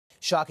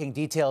Shocking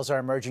details are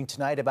emerging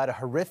tonight about a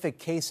horrific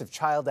case of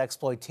child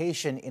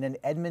exploitation in an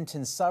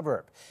Edmonton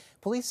suburb.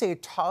 Police say a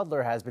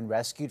toddler has been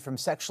rescued from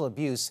sexual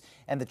abuse,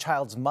 and the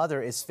child's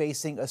mother is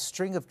facing a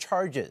string of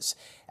charges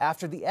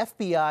after the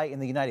FBI in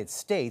the United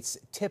States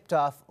tipped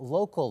off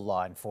local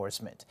law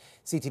enforcement.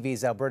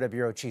 CTV's Alberta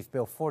Bureau Chief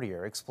Bill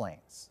Fortier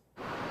explains.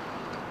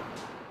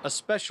 A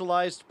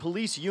specialized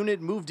police unit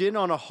moved in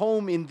on a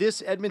home in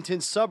this Edmonton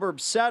suburb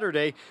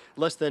Saturday,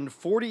 less than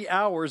 40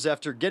 hours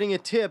after getting a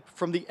tip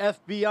from the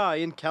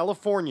FBI in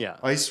California.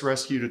 ICE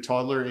rescued a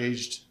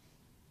toddler-aged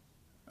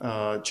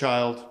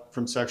child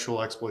from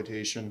sexual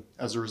exploitation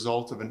as a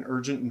result of an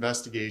urgent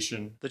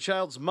investigation. The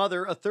child's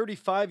mother, a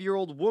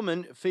 35-year-old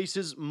woman,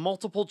 faces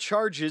multiple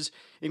charges,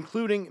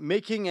 including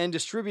making and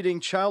distributing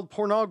child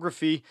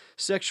pornography,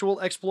 sexual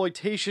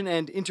exploitation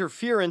and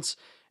interference,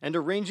 and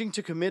arranging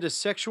to commit a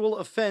sexual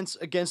offense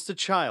against a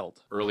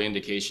child. Early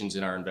indications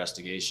in our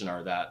investigation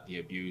are that the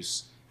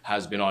abuse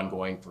has been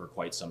ongoing for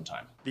quite some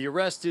time. The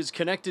arrest is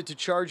connected to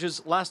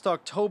charges last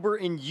October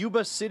in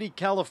Yuba City,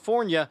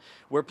 California,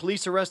 where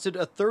police arrested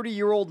a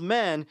 30-year-old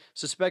man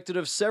suspected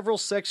of several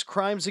sex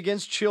crimes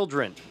against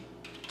children.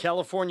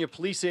 California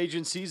police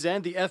agencies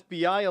and the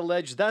FBI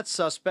allege that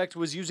suspect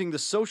was using the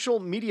social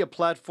media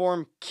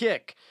platform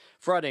Kik.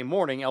 Friday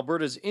morning,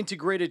 Alberta's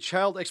Integrated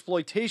Child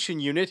Exploitation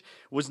Unit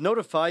was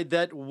notified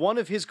that one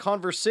of his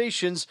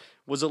conversations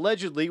was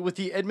allegedly with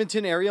the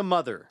Edmonton area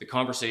mother. The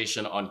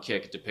conversation on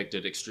Kik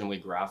depicted extremely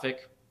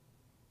graphic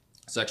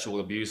sexual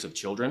abuse of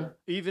children.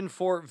 Even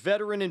for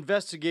veteran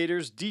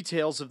investigators,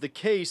 details of the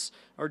case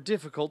are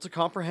difficult to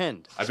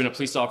comprehend. I've been a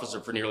police officer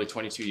for nearly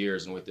 22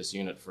 years and with this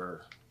unit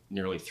for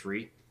nearly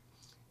 3.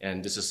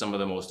 And this is some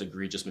of the most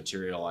egregious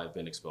material I've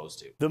been exposed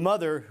to. The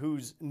mother,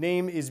 whose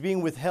name is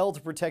being withheld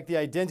to protect the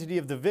identity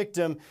of the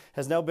victim,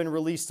 has now been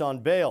released on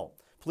bail.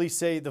 Police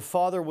say the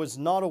father was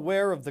not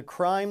aware of the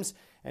crimes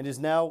and is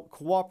now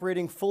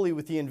cooperating fully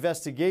with the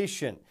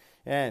investigation.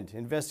 And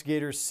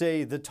investigators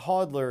say the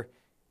toddler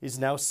is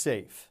now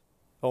safe.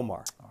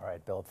 Omar. All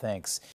right, Bill, thanks.